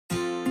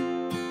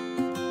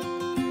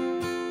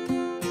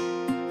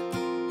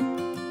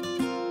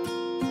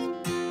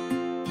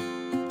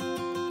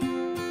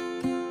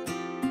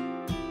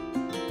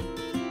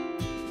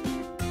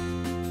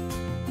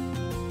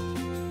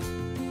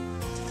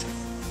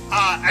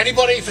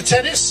Anybody for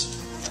tennis?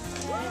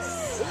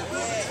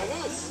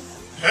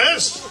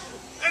 Yes?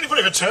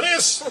 Anybody for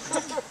tennis?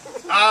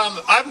 I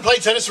haven't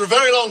played tennis for a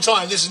very long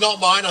time. This is not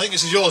mine. I think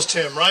this is yours,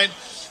 Tim, right?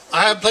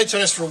 I haven't played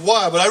tennis for a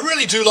while, but I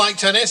really do like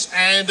tennis,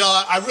 and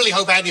I really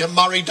hope Andy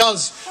Murray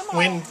does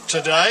win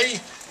today.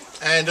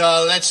 And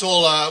let's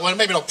all, well,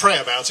 maybe not pray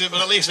about it,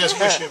 but at least let's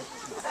wish him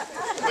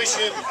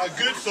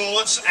good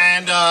thoughts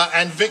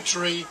and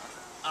victory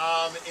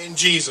in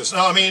Jesus.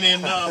 No, I mean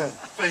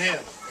for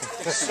him.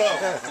 So,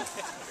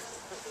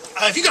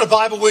 if you've got a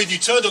Bible with you,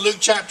 turn to Luke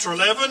chapter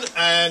 11,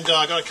 and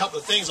I've got a couple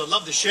of things I'd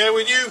love to share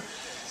with you,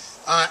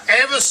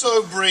 ever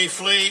so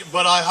briefly,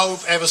 but I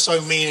hope ever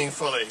so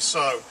meaningfully.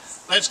 So,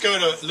 let's go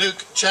to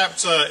Luke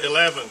chapter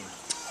 11,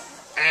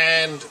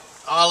 and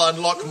I'll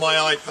unlock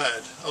my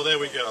iPad. Oh, there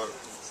we go.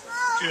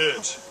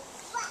 Good.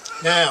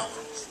 Now,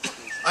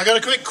 I got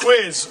a quick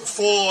quiz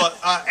for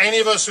any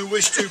of us who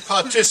wish to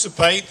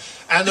participate,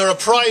 and there are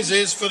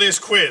prizes for this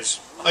quiz.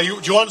 Do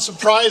you want some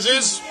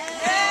prizes?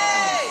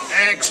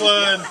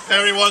 Excellent.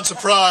 Everyone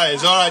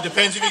surprised. All right,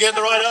 depends if you get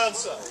the right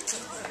answer.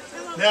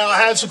 Now, I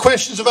have some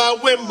questions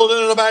about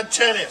Wimbledon and about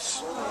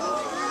tennis.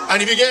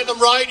 And if you get them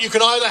right, you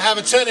can either have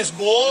a tennis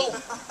ball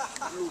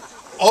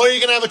or you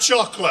can have a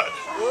chocolate.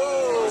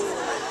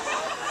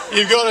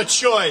 You've got a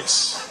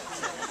choice.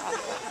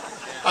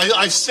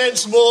 I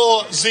sense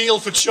more zeal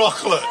for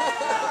chocolate.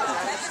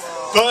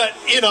 But,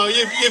 you know,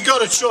 you've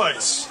got a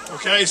choice.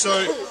 Okay,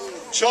 so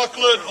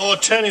chocolate or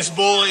tennis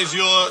ball is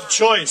your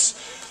choice.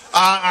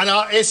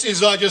 This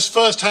is just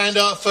first hand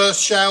up,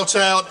 first shout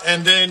out,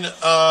 and then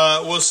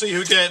we'll see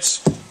who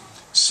gets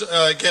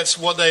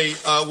what they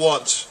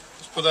want.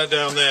 Let's put that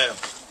down there.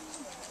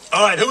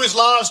 All right, who is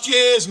last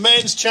year's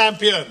men's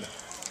champion?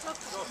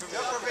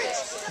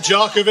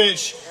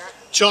 Djokovic.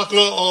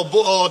 Chocolate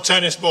or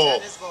tennis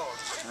ball?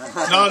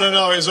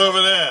 No, it's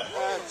over there.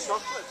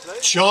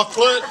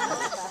 Chocolate?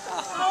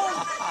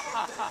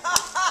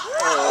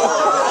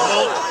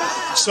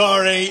 Oh,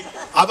 sorry,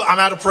 I'm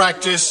out of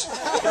practice.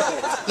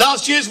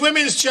 Last year's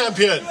women's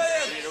champion.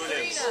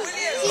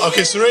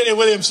 Okay, Serena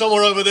Williams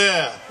somewhere over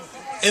there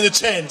in the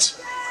tent.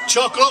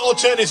 Chocolate or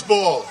tennis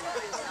ball?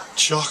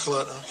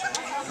 Chocolate. Okay.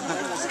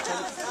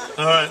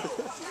 All right.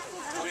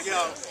 Here we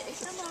go.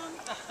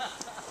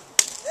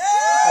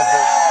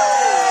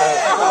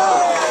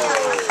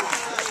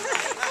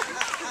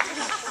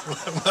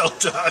 Well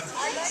done.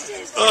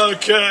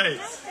 Okay,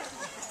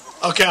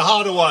 a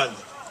harder one.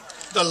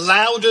 The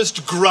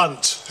loudest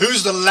grunt.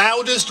 Who's the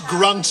loudest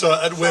grunter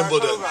at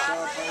Wimbledon?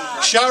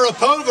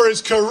 Sharapova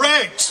is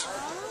correct.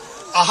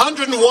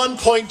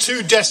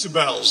 101.2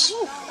 decibels.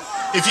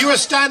 If you were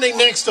standing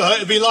next to her,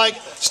 it'd be like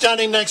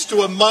standing next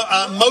to a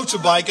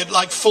motorbike at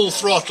like full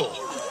throttle.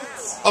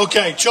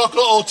 Okay,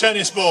 chocolate or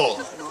tennis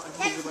ball?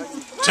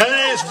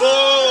 Tennis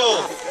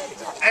ball.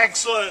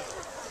 Excellent.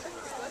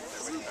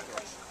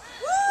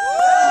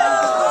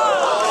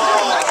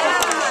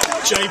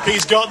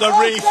 JP's got the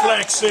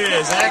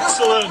reflexes.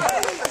 Excellent.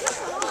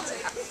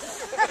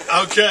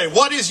 Okay,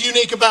 what is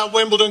unique about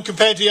Wimbledon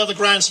compared to the other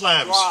Grand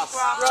Slams?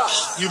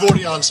 Grass. You've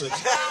already answered.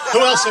 Who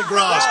else said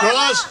grass?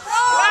 Grass?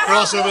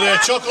 Grass over there.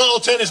 Chocolate or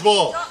tennis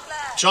ball?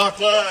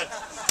 Chocolate.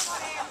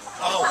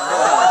 Oh.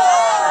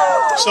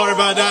 Sorry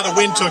about that, the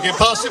wind took it.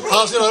 Pass it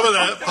over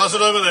there. Pass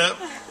it over there.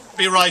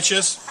 Be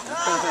righteous.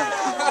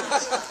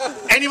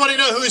 Anybody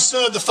know who has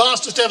served the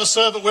fastest ever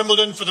serve at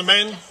Wimbledon for the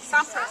men?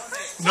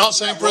 Sampras. Not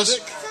Sampras.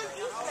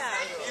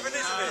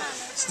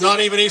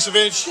 Not even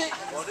Isovic.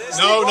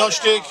 No, not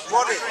Stick.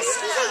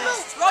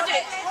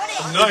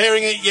 I'm not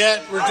hearing it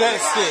yet.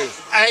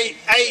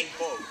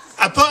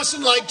 A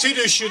person like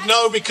Tudu should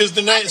know because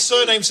the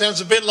surname sounds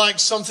a bit like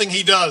something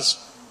he does.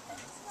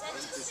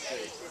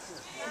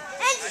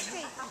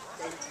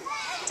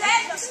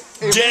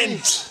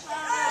 Dent.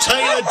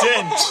 Taylor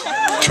Dent.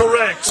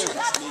 Correct.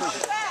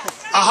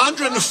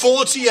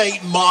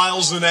 148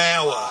 miles an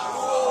hour.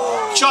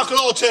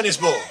 Chocolate or tennis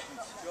ball?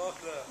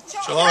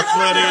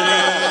 Chocolate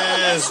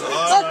it is.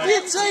 All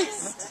right. Some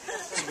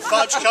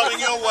fudge coming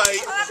your way.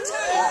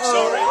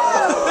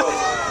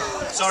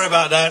 Sorry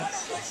about that.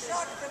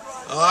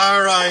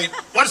 All right.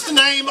 What's the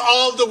name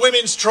of the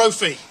women's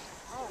trophy?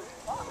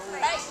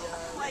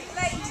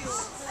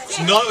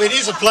 No, it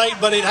is a plate,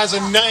 but it has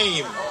a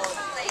name.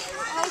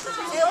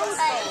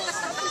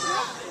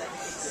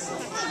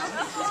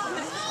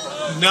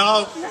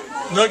 No,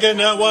 not getting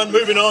that one.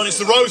 Moving on. It's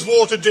the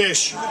Rosewater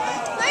dish.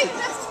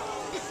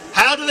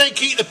 How do they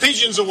keep the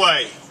pigeons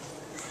away?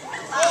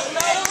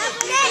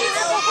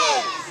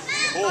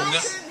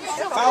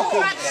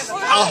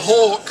 A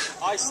hawk.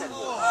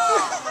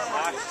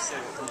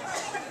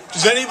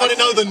 Does anybody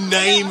know the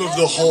name of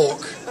the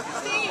hawk?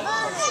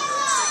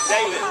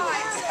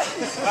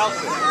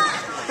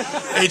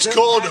 It's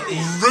called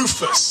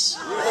Rufus.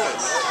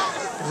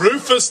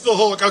 Rufus the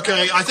hawk.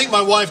 Okay, I think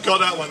my wife got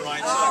that one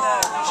right.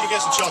 So she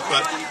gets a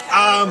chocolate.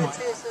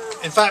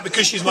 In fact,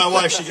 because she's my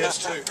wife, she gets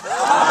two.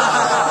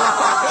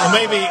 Or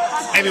maybe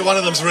one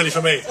of them's really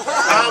for me.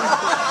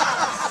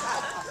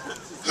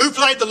 Who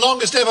played the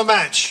longest ever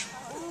match?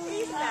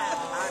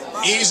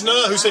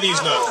 Isner. Who said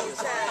Isner?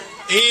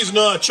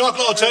 Isner,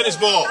 chocolate or tennis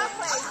ball?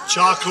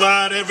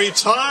 Chocolate every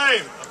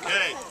time.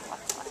 Okay.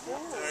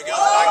 There we go.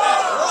 Back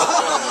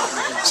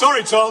there.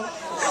 Sorry, Tom.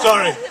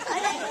 Sorry.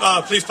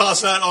 Please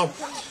pass that on.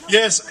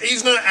 Yes,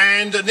 Isner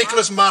and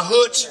Nicholas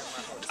Mahut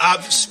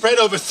spread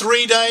over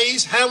 3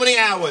 days. How many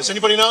hours?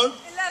 Anybody know?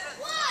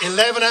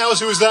 11 hours.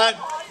 Who was that?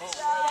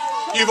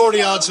 You've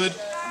already answered.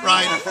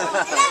 Right.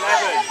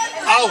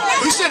 Oh,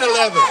 who said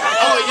 11?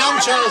 Oh, a young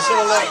child said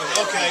 11.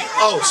 Okay.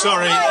 Oh,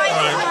 sorry.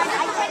 All right.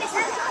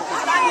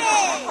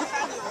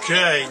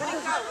 Okay.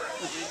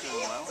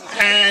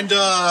 And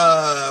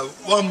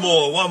one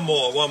more.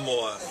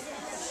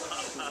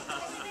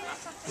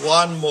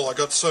 I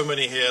got so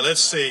many here.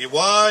 Let's see.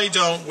 Why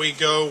don't we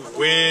go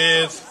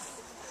with...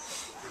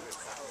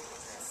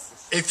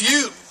 If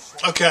you...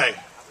 Okay.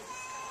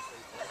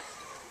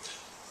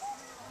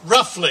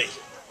 Roughly,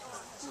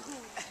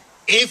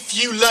 if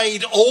you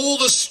laid all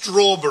the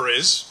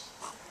strawberries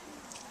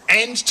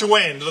end to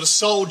end that are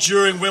sold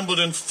during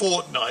Wimbledon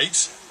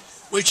fortnight,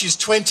 which is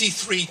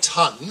 23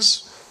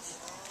 tons,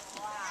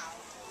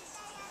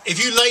 if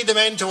you laid them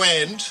end to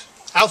end,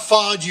 how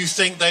far do you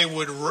think they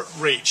would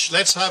reach?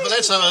 Let's have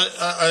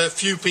a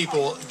few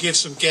people give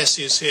some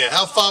guesses here.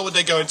 How far would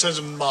they go in terms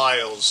of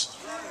miles?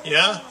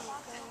 Yeah?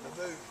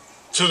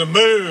 To the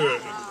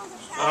moon.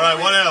 All right,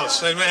 what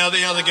else?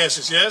 Any other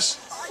guesses? Yes?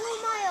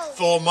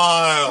 4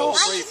 miles.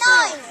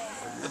 99.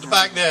 At the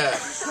back there.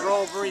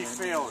 Strawberry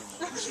fields.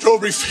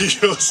 Strawberry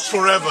fields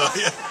forever.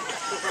 Yeah.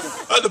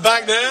 At the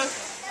back there.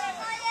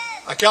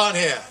 I can't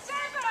hear.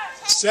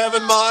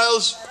 7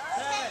 miles.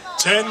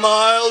 10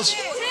 miles.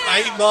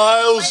 8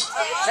 miles.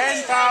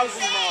 10,000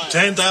 miles.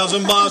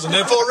 10,000 miles, and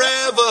then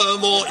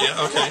forevermore.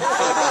 Yeah. Okay.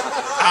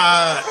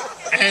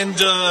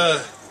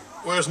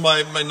 Where's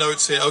my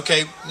notes here?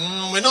 Okay.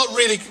 We're not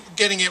really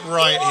getting it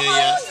right here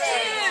yet.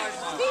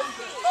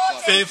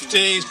 50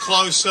 is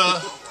closer.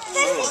 65.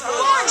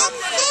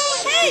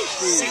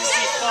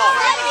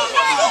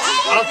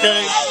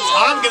 Okay,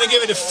 I'm going to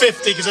give it a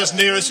 50 because that's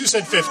nearest. Who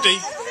said 50?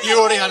 You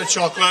already had a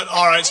chocolate.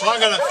 All right, so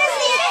I'm going to...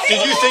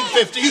 Did you think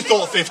 50? You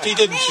thought 50,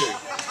 didn't you?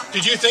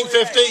 Did you think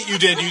 50? You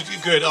did. You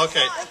good.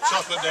 Okay,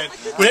 chocolate then.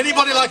 Would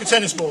anybody like a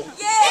tennis ball?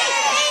 Swap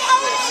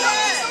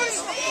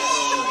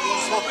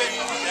it.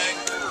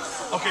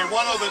 Okay,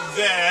 one over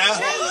there.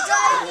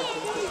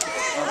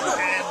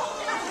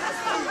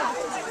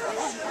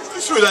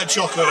 Threw that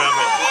chocolate at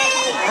me.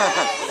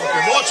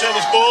 Okay, more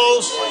tennis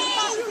balls.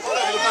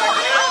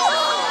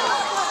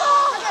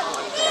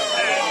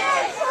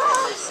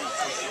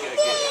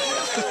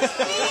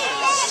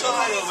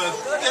 Side over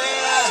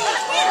there.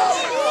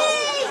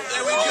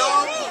 There we go.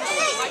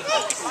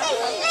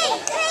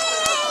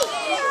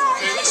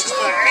 Okay, this is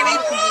for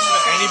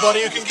anybody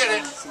who can get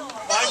it.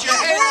 Mind your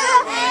head.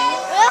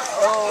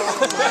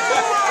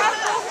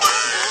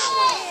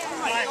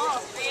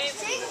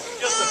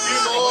 Just a few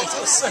more,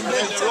 and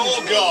then they're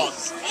all gone.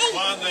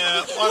 One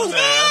there, one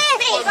there,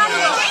 one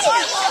there,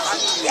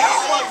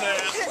 one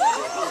there.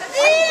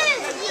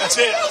 That's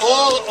it,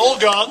 all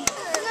gone.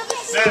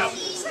 Now,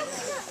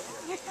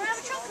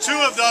 2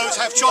 of those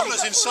have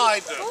chocolates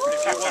inside them, if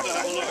you want to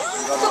have a look.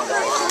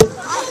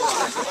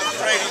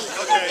 Great,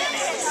 okay.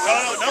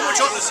 No more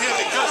chocolates here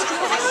because...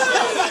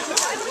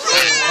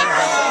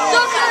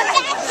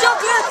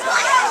 Chocolate!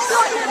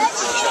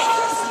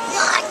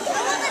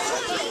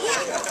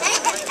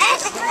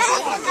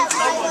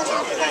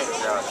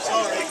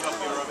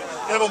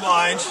 Never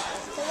mind.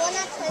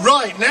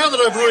 Right, now that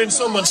I've ruined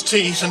someone's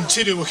teeth and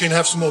Tidu can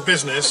have some more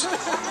business.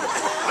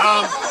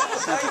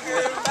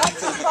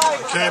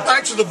 Okay,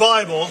 back to the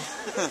Bible.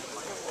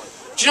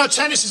 Do you know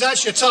tennis is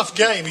actually a tough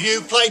game? If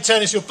you play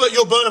tennis, you'll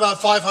burn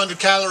about 500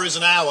 calories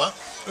an hour,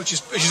 which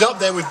is up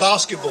there with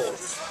basketball.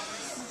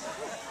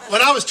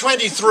 When I was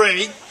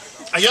 23,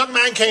 a young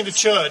man came to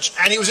church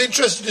and he was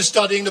interested in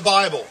studying the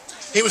Bible.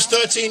 He was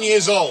 13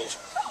 years old.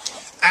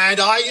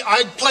 And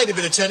I played a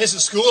bit of tennis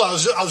at school. I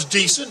was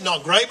decent,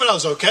 not great, but I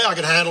was okay. I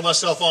could handle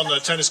myself on the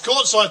tennis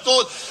court. So I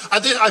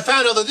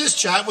found out that this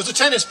chap was a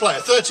tennis player,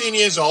 13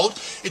 years old.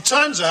 It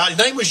turns out, his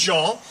name was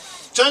Jean.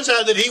 Turns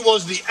out that he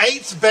was the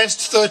 8th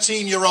best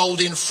 13-year-old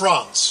in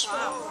France.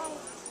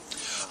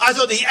 I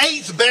thought, the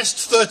 8th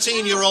best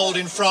 13-year-old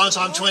in France,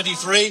 I'm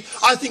 23.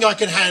 I think I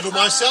can handle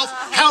myself.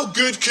 How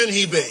good can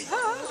he be?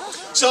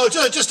 So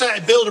just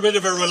to build a bit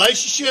of a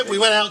relationship, we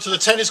went out to the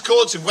tennis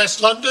courts in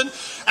West London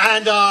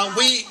and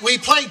we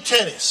played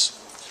tennis.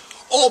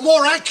 Or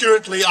more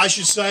accurately, I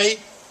should say,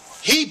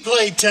 he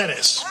played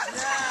tennis.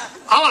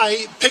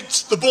 I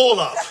picked the ball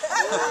up.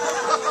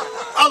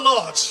 A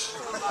lot.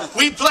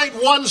 We played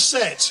 1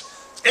 set.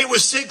 It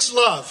was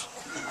 6-love.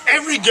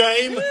 Every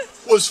game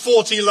was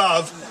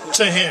 40-love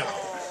to him.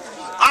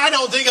 I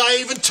don't think I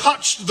even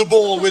touched the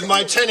ball with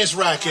my tennis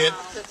racket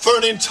for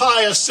an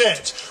entire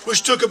set,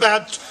 which took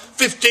about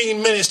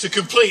 15 minutes to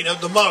complete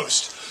at the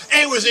most.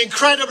 It was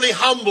incredibly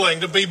humbling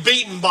to be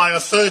beaten by a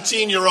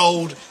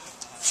 13-year-old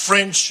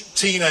French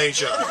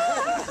teenager.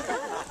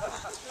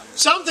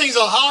 Some things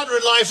are harder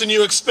in life than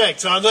you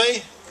expect, aren't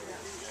they?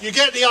 You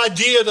get the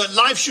idea that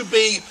life should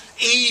be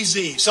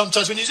easy.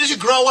 Sometimes when you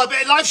grow up,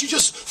 life should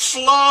just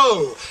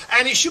flow,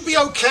 and it should be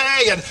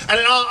okay, and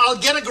I'll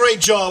get a great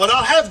job, and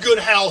I'll have good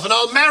health, and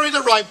I'll marry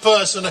the right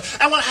person, and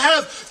I'll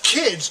have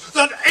kids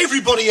that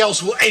everybody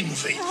else will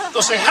envy.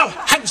 They'll say how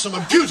handsome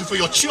and beautiful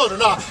your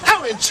children are,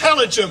 how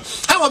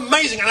intelligent, how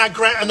amazing, and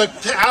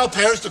our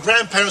parents, the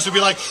grandparents, will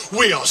be like,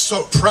 we are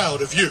so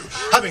proud of you,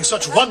 having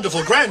such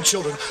wonderful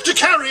grandchildren to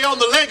carry on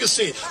the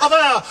legacy of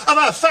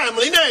our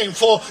family name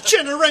for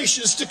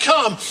generations to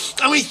come.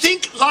 And we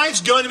think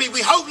life's going to be,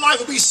 we hope life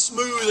will be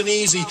smooth and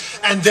easy,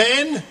 and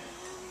then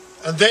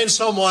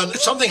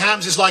something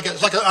happens. It's like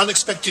an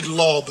unexpected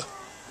lob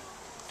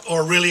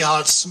or a really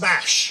hard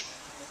smash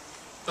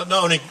that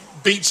not only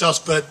beats us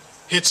but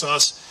hits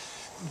us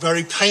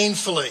very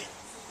painfully.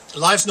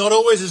 Life's not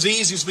always as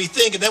easy as we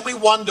think, and then we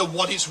wonder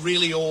what it's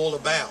really all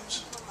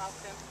about.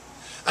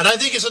 And I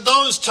think it's at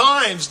those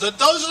times are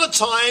the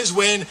times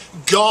when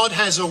God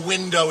has a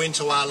window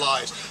into our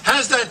lives,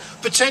 has that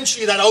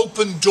potentially that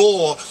open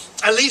door.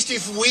 At least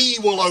if we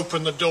will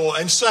open the door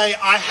and say,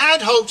 I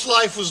had hoped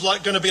life was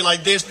going to be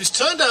like this, but it's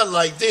turned out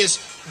like this.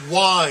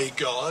 Why,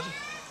 God?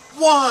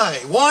 Why?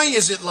 Why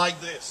is it like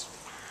this?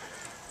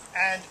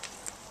 And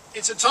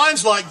it's at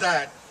times like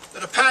that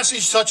a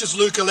passage such as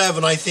Luke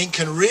 11, I think,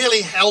 can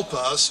really help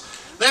us.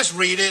 Let's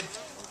read it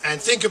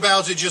and think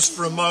about it just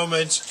for a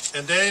moment,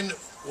 and then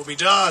we'll be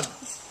done.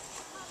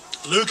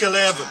 Luke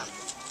 11.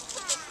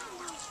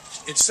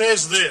 It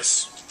says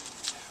this.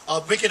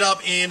 I'll pick it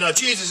up in,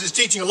 Jesus is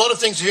teaching a lot of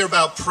things here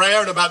about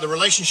prayer and about the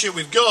relationship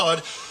with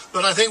God,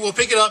 but I think we'll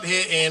pick it up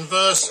here in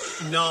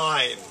verse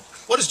 9.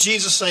 What does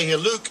Jesus say here?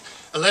 Luke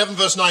 11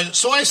 verse 9.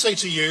 So I say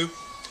to you,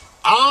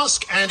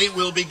 ask and it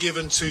will be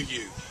given to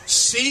you.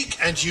 Seek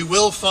and you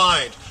will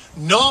find.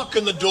 Knock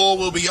and the door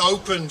will be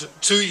opened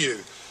to you.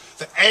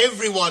 For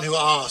everyone who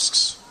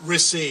asks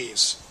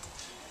receives.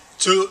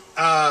 Who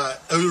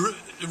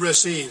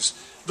receives.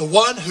 The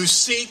one who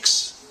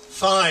seeks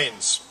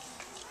finds.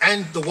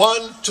 And to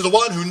the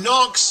one who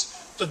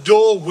knocks, the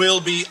door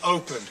will be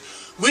opened.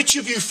 Which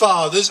of you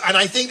fathers, and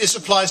I think this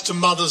applies to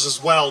mothers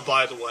as well,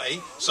 by the way.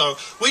 So,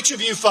 which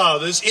of you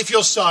fathers, if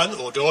your son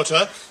or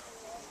daughter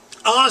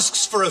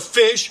asks for a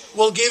fish,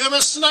 will give him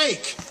a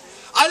snake?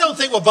 I don't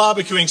think we're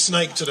barbecuing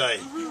snake today.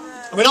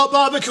 Are we not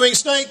barbecuing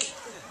snake?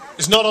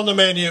 It's not on the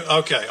menu.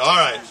 Okay, all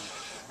right.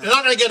 You're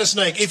not going to get a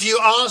snake. If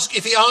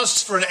he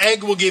asks for an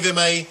egg, we'll give him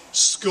a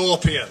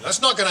scorpion.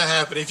 That's not going to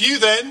happen. If you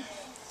then,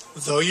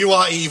 though you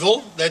are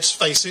evil, let's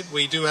face it,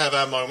 we do have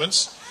our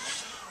moments.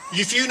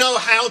 If you know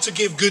how to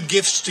give good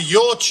gifts to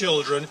your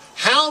children,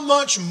 how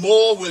much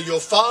more will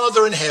your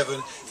Father in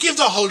heaven give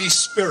the Holy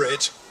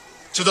Spirit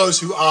to those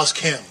who ask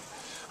him?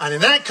 And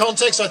in that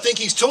context, I think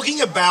he's talking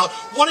about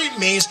what it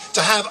means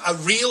to have a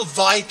real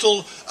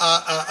vital,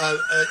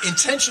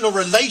 intentional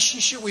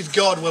relationship with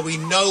God where we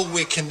know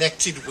we're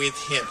connected with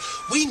him.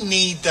 We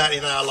need that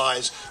in our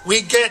lives.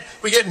 We get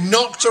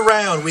knocked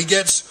around, we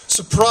get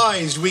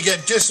surprised, we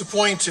get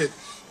disappointed,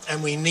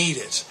 and we need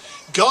it.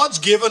 God's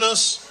given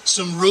us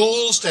some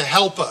rules to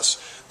help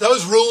us.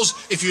 Those rules,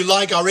 if you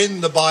like, are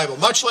in the Bible.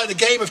 Much like the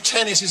game of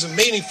tennis isn't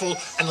meaningful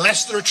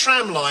unless there are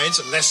tram lines,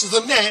 unless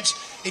there's a net,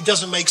 it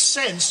doesn't make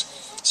sense.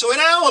 So in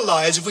our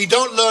lives, if we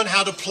don't learn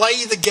how to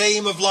play the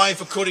game of life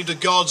according to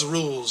God's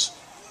rules,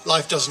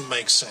 life doesn't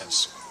make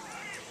sense.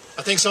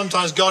 I think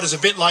sometimes God is a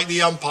bit like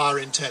the umpire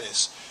in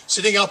tennis,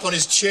 sitting up on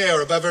his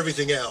chair above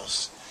everything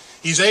else.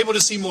 He's able to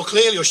see more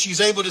clearly, or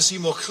she's able to see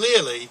more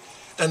clearly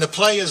than the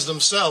players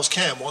themselves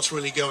can what's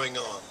really going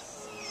on.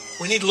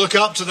 We need to look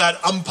up to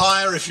that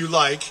umpire, if you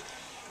like,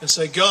 and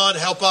say, God,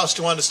 help us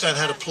to understand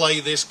how to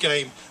play this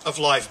game of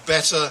life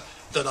better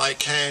than I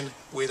can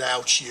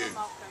without you.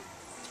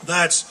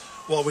 That's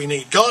what we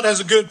need. God has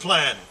a good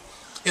plan.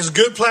 He has a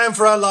good plan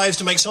for our lives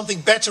to make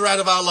something better out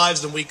of our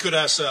lives than we could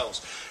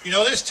ourselves. You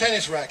know, this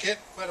tennis racket,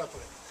 where'd I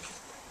put it?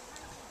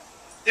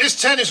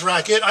 This tennis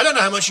racket, I don't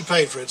know how much you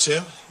paid for it,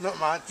 Tim. Not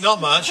much. Not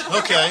much,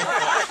 okay.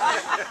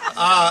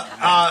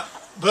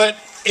 But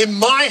in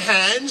my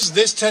hands,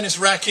 this tennis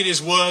racket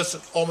is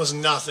worth almost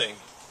nothing.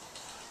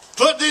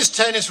 Put this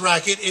tennis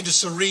racket into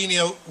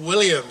Serena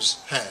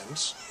Williams'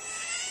 hands,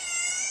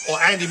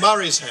 or Andy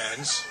Murray's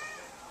hands,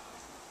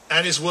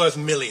 and it's worth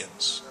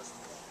millions.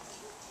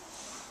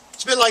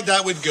 It's a bit like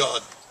that with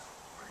God.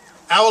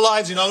 Our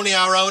lives in only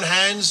our own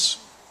hands,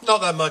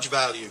 not that much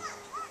value.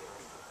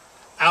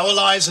 Our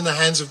lives in the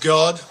hands of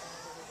God,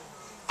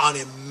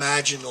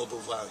 unimaginable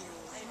value.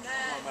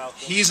 Amen.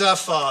 He's our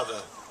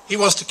Father. He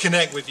wants to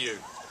connect with you.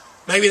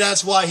 Maybe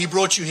that's why he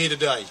brought you here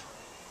today.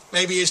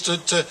 Maybe it's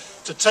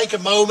to take a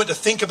moment to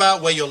think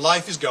about where your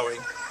life is going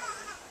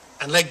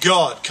and let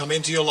God come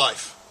into your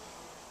life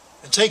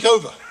and take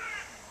over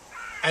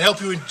and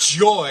help you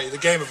enjoy the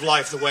game of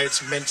life the way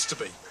it's meant to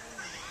be.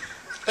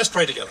 Let's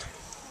pray together.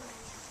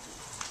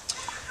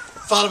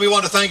 Father, we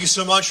want to thank you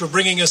so much for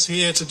bringing us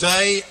here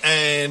today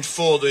and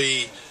for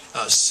the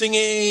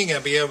singing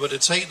and be able to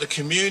take the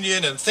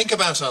communion and think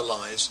about our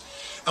lives.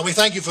 And we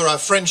thank you for our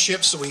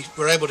friendships that we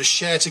were able to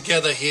share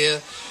together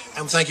here.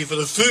 And thank you for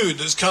the food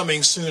that's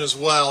coming soon as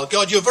well.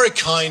 God, you're very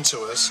kind to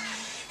us.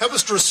 Help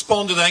us to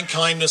respond to that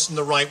kindness in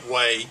the right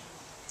way,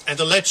 and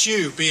to let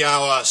you be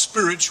our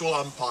spiritual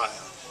umpire.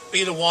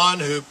 Be the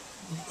one who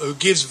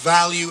gives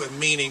value and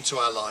meaning to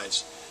our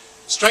lives.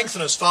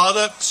 Strengthen us,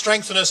 Father.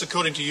 Strengthen us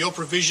according to your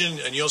provision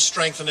and your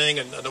strengthening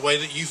and the way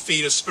that you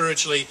feed us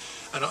spiritually.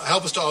 And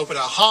help us to open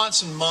our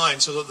hearts and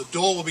minds so that the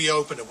door will be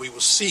open and we will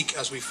seek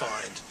as we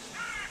find.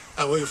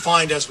 And we will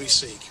find as we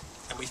seek.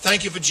 And we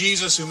thank you for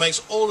Jesus who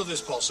makes all of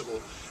this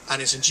possible.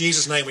 And it's in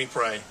Jesus' name we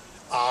pray.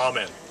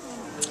 Amen.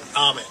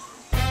 Amen.